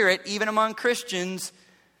I hear it even among Christians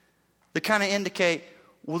that kind of indicate,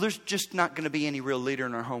 well, there's just not going to be any real leader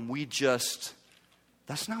in our home.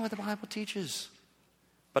 That's not what the Bible teaches.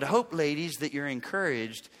 But I hope, ladies, that you're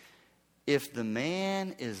encouraged. If the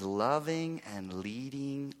man is loving and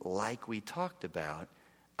leading like we talked about,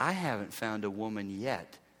 I haven't found a woman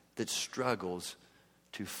yet that struggles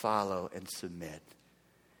to follow and submit.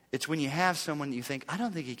 It's when you have someone you think, I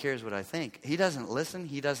don't think he cares what I think. He doesn't listen.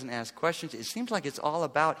 He doesn't ask questions. It seems like it's all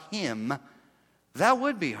about him. That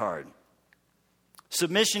would be hard.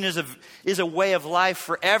 Submission is a way of life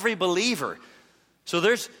for every believer. So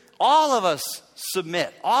all of us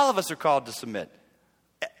submit. All of us are called to submit.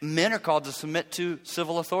 Men are called to submit to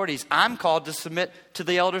civil authorities. I'm called to submit to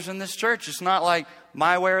the elders in this church. It's not like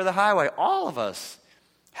my way or the highway. All of us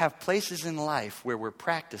have places in life where we're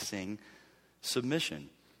practicing submission.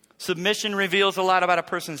 Submission reveals a lot about a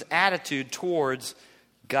person's attitude towards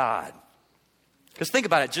God. Because think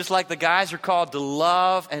about it, just like the guys are called to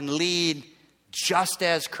love and lead just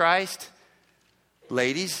as Christ,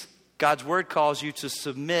 ladies, God's word calls you to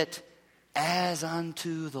submit as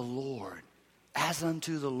unto the Lord. As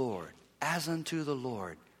unto the Lord. As unto the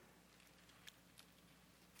Lord.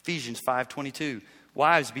 Ephesians 5:22.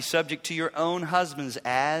 Wives, be subject to your own husbands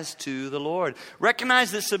as to the Lord.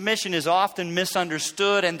 Recognize that submission is often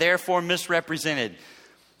misunderstood and therefore misrepresented.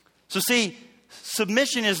 So see,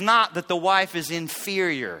 submission is not that the wife is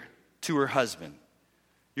inferior to her husband.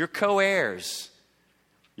 You're co-heirs.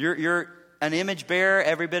 You're an image bearer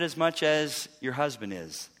every bit as much as your husband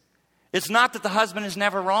is. It's not that the husband is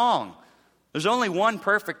never wrong. There's only one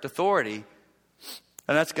perfect authority,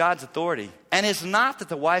 and that's God's authority. And it's not that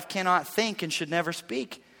the wife cannot think and should never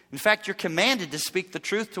speak. In fact, you're commanded to speak the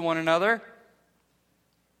truth to one another.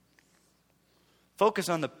 Focus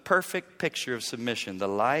on the perfect picture of submission, the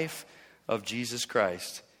life of Jesus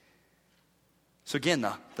Christ. So again,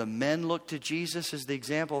 the men look to Jesus as the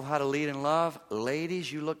example of how to lead in love.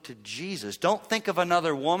 Ladies, you look to Jesus. Don't think of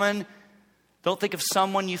another woman. Don't think of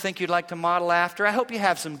someone you think you'd like to model after. I hope you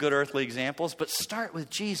have some good earthly examples, but start with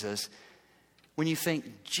Jesus when you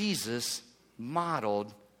think Jesus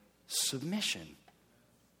modeled submission.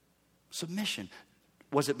 Submission.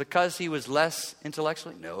 Was it because he was less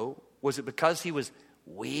intellectually? No. Was it because he was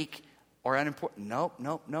weak or unimportant?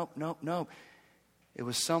 Nope. It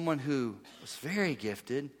was someone who was very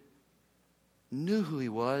gifted, knew who he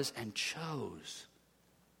was, and chose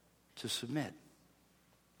to submit.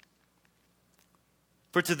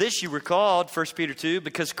 For to this you were called, 1 Peter 2,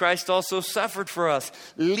 because Christ also suffered for us,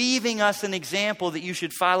 leaving us an example that you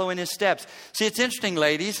should follow in his steps. See, it's interesting,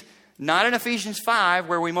 ladies, not in Ephesians 5,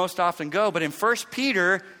 where we most often go, but in 1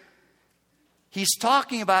 Peter, he's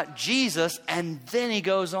talking about Jesus, and then he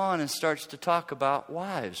goes on and starts to talk about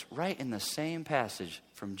wives, right in the same passage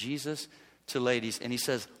from Jesus to ladies. And he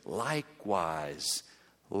says, likewise,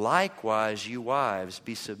 you wives,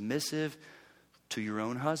 be submissive to your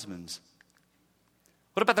own husbands.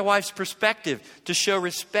 What about the wife's perspective? To show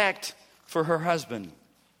respect for her husband.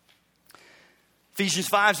 Ephesians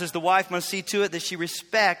 5 says the wife must see to it that she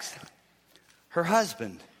respects her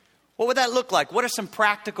husband. What would that look like? What are some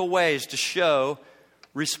practical ways to show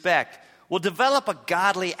respect? Well, develop a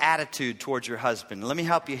godly attitude towards your husband. Let me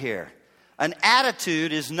help you here. An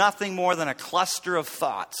attitude is nothing more than a cluster of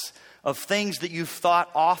thoughts, of things that you've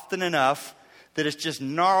thought often enough that it's just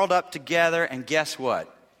gnarled up together, and guess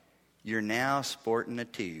what? You're now sporting a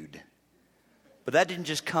tude. But that didn't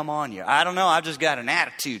just come on you. I don't know, I've just got an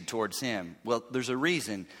attitude towards him. Well, there's a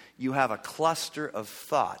reason. You have a cluster of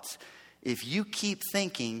thoughts. If you keep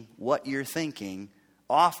thinking what you're thinking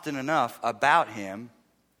often enough about him,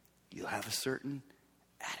 you'll have a certain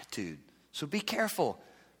attitude. So be careful.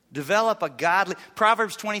 Develop a godly...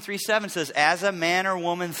 Proverbs 23:7 says, as a man or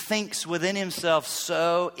woman thinks within himself,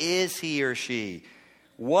 so is he or she.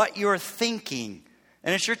 What you're thinking.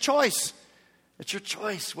 And it's your choice. It's your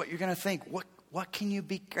choice what you're going to think. What can you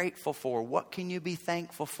be grateful for? What can you be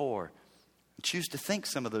thankful for? Choose to think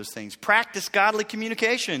some of those things. Practice godly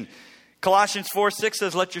communication. Colossians 4:6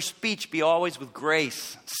 says, let your speech be always with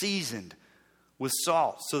grace, seasoned with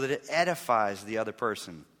salt, so that it edifies the other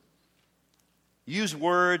person. Use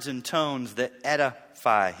words and tones that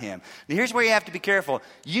edify him. Now here's where you have to be careful.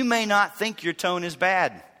 You may not think your tone is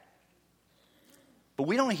bad, but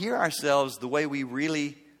we don't hear ourselves the way we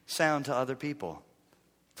really sound to other people.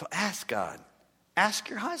 So ask God. Ask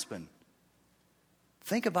your husband.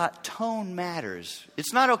 Think about tone matters.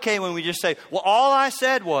 It's not okay when we just say, well, all I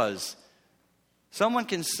said was. Someone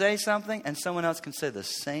can say something and someone else can say the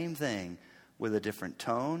same thing with a different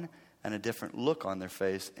tone and a different look on their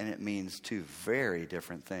face, and it means two very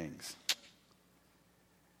different things.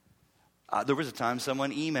 There was a time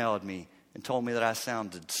someone emailed me and told me that I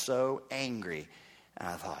sounded so angry. And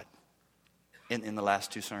I thought, in the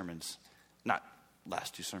last two sermons, not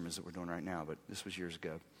last two sermons that we're doing right now, but this was years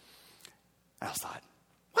ago. I thought,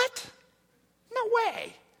 what? No way.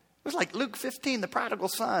 It was like Luke 15, the prodigal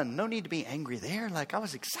son. No need to be angry there. Like, I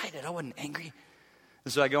was excited. I wasn't angry.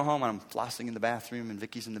 And so I go home and I'm flossing in the bathroom and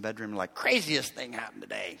Vicky's in the bedroom. Like, craziest thing happened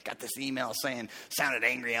today. Got this email saying, sounded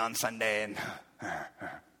angry on Sunday. And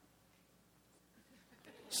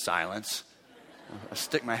silence. I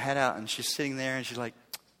stick my head out and she's sitting there and she's like,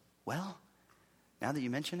 well, now that you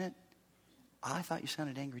mention it, I thought you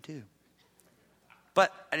sounded angry too.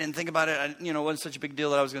 But I didn't think about it. It wasn't such a big deal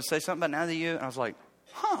that I was going to say something. But now that and I was like,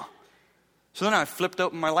 huh. So then I flipped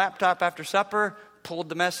open my laptop after supper, pulled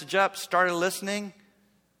the message up, started listening.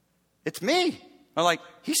 It's me. I'm like,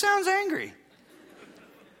 he sounds angry.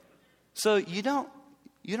 So you don't.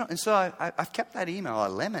 And so I've kept that email. I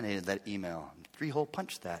eliminated that email. 3-hole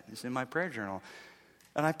punched that. It's in my prayer journal.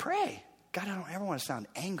 And I pray. God, I don't ever want to sound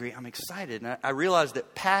angry. I'm excited. And I realized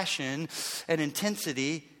that passion and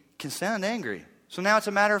intensity can sound angry. So now it's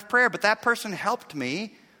a matter of prayer. But that person helped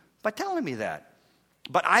me by telling me that.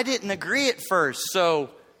 But I didn't agree at first. So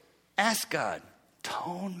ask God.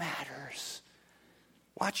 Tone matters.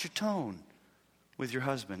 Watch your tone with your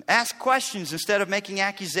husband. Ask questions instead of making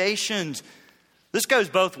accusations. This goes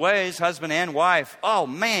both ways, husband and wife. Oh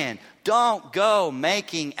man, don't go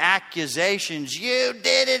making accusations. You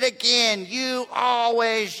did it again. You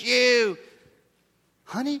always, you.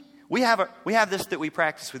 Honey, we have this that we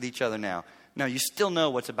practice with each other now. Now, you still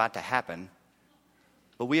know what's about to happen.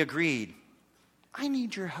 But we agreed, I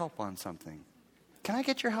need your help on something. Can I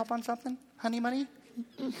get your help on something, honey money?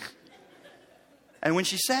 And when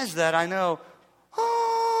she says that, I know,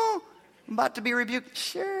 oh, I'm about to be rebuked.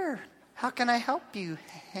 Sure. How can I help you?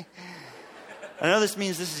 I know this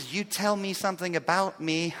means this is you tell me something about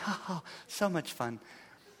me. Oh, so much fun.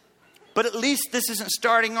 But at least this isn't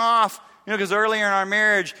starting off. Because earlier in our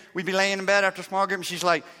marriage, we'd be laying in bed after small group and she's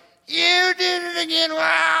like, you did it again. And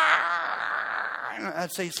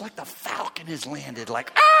I'd say, it's like the falcon has landed.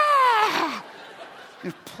 Like, ah!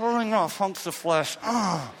 You're pulling off hunks of flesh.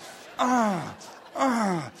 And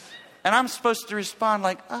I'm supposed to respond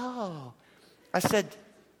like, oh. I said,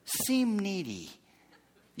 seem needy.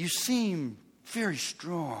 You seem very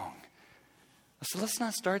strong. I said, let's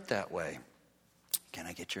not start that way. Can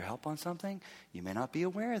I get your help on something? You may not be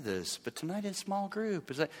aware of this, but tonight in small group.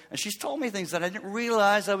 And she's told me things that I didn't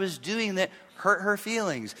realize I was doing that hurt her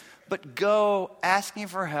feelings. But go asking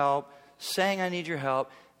for help, saying I need your help,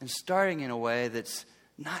 and starting in a way that's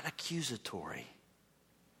not accusatory.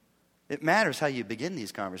 It matters how you begin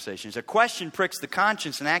these conversations. A question pricks the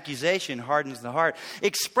conscience, an accusation hardens the heart.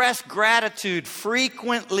 Express gratitude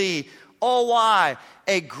frequently. Oh, why?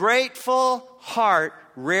 A grateful heart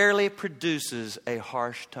rarely produces a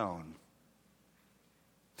harsh tone.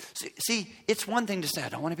 See, it's one thing to say, I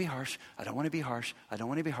don't want to be harsh. I don't want to be harsh. I don't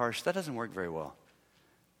want to be harsh. That doesn't work very well.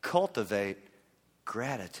 Cultivate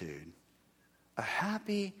gratitude. A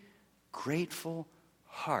happy, grateful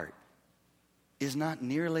heart is not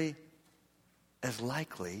nearly as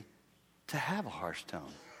likely to have a harsh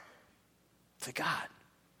tone. Say, God,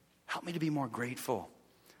 help me to be more grateful.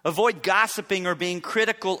 Avoid gossiping or being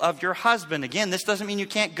critical of your husband. Again, this doesn't mean you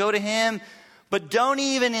can't go to him, but don't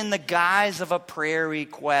even in the guise of a prayer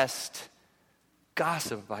request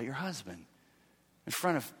gossip about your husband in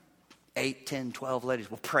front of 8, 10, 12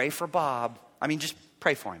 ladies. Well, pray for Bob. I mean, just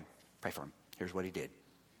pray for him. Pray for him. Here's what he did.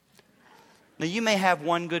 Now, you may have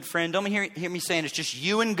one good friend. Don't hear me saying it's just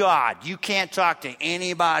you and God. You can't talk to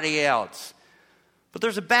anybody else. But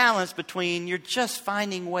there's a balance between you're just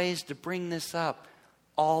finding ways to bring this up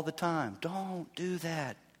all the time. Don't do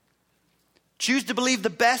that. Choose to believe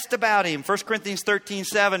the best about him. 1 Corinthians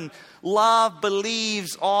 13:7. Love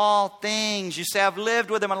believes all things. You say, I've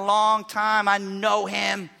lived with him a long time. I know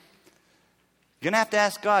him. You're going to have to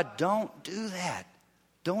ask God, don't do that.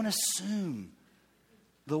 Don't assume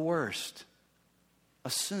the worst.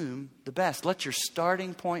 Assume the best. Let your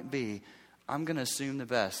starting point be, I'm going to assume the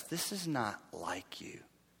best. This is not like you.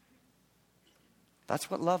 That's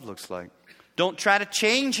what love looks like. Don't try to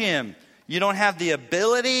change him. You don't have the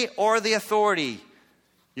ability or the authority.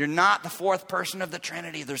 You're not the fourth person of the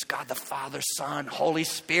Trinity. There's God the Father, Son, Holy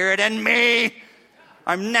Spirit, and me.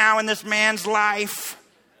 I'm now in this man's life.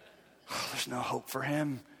 Oh, there's no hope for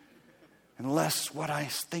him. Unless what I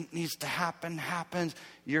think needs to happen happens.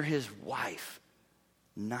 You're his wife,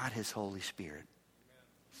 not his Holy Spirit.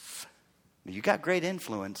 You got great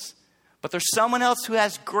influence, but there's someone else who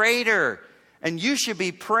has greater. And you should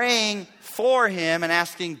be praying for him and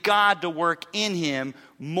asking God to work in him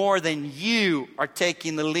more than you are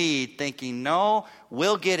taking the lead, thinking, no,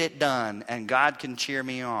 we'll get it done and God can cheer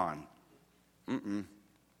me on.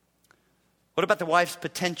 What about the wife's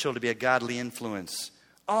potential to be a godly influence?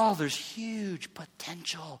 Oh, there's huge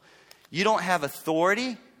potential. You don't have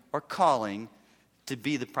authority or calling to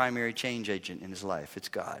be the primary change agent in his life. It's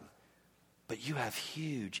God. But you have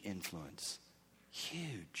huge influence.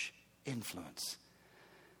 Huge influence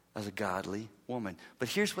as a godly woman. But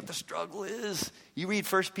here's what the struggle is. You read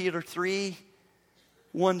 1 Peter 3,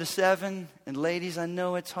 1-7. And ladies, I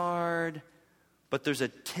know it's hard. But there's a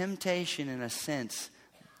temptation in a sense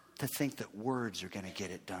to think that words are going to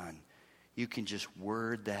get it done. You can just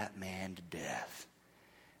word that man to death.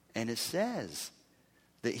 And it says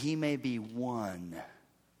that he may be won,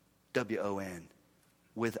 W-O-N,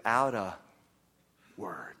 without a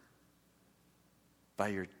word, by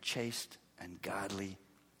your chaste and godly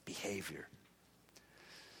behavior.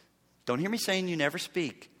 Don't hear me saying you never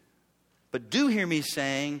speak, but do hear me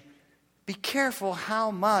saying, be careful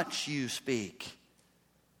how much you speak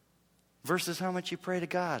versus how much you pray to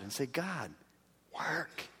God and say, God,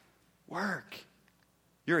 work.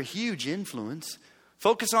 You're a huge influence.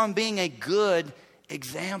 Focus on being a good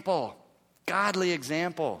example, godly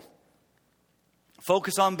example.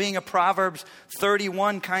 Focus on being a Proverbs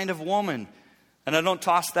 31 kind of woman. And I don't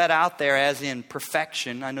toss that out there as in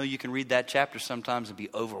perfection. I know you can read that chapter sometimes and be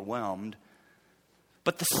overwhelmed.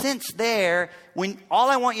 But the sense there, when all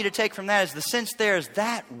I want you to take from that is the sense there is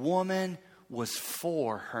that woman was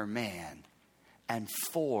for her man and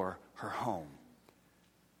for her home.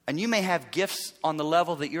 And you may have gifts on the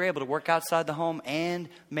level that you're able to work outside the home and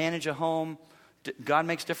manage a home. God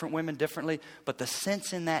makes different women differently. But the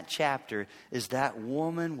sense in that chapter is that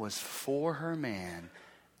woman was for her man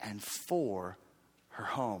and for her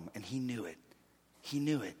home. And he knew it. He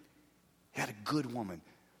knew it. He had a good woman.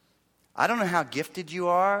 I don't know how gifted you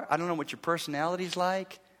are. I don't know what your personality's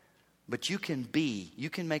like. But you can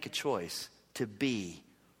make a choice to be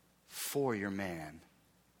for your man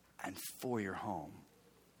and for your home.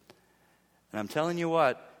 And I'm telling you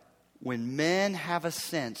what, when men have a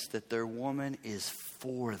sense that their woman is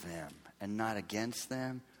for them and not against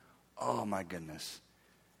them, oh my goodness.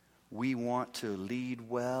 We want to lead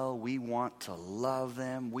well. We want to love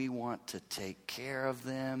them. We want to take care of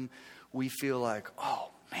them. We feel like, oh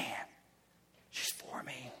man, she's for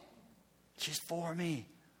me. She's for me.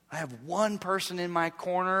 I have one person in my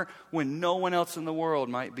corner when no one else in the world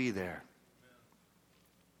might be there.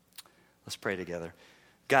 Let's pray together.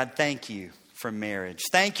 God, thank you for marriage.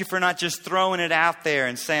 Thank you for not just throwing it out there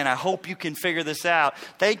and saying, I hope you can figure this out.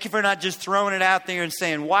 Thank you for not just throwing it out there and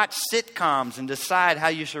saying, watch sitcoms and decide how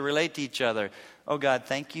you should relate to each other. Oh God,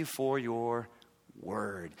 thank you for your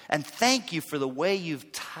word. And thank you for the way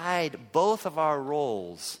you've tied both of our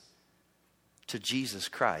roles to Jesus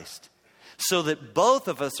Christ. So that both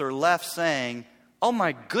of us are left saying, oh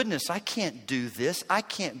my goodness, I can't do this. I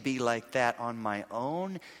can't be like that on my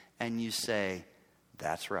own. And you say,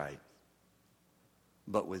 that's right.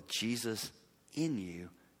 But with Jesus in you,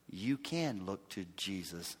 you can look to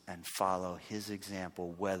Jesus and follow his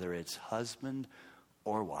example, whether it's husband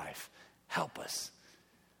or wife. Help us.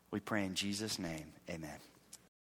 We pray in Jesus' name. Amen.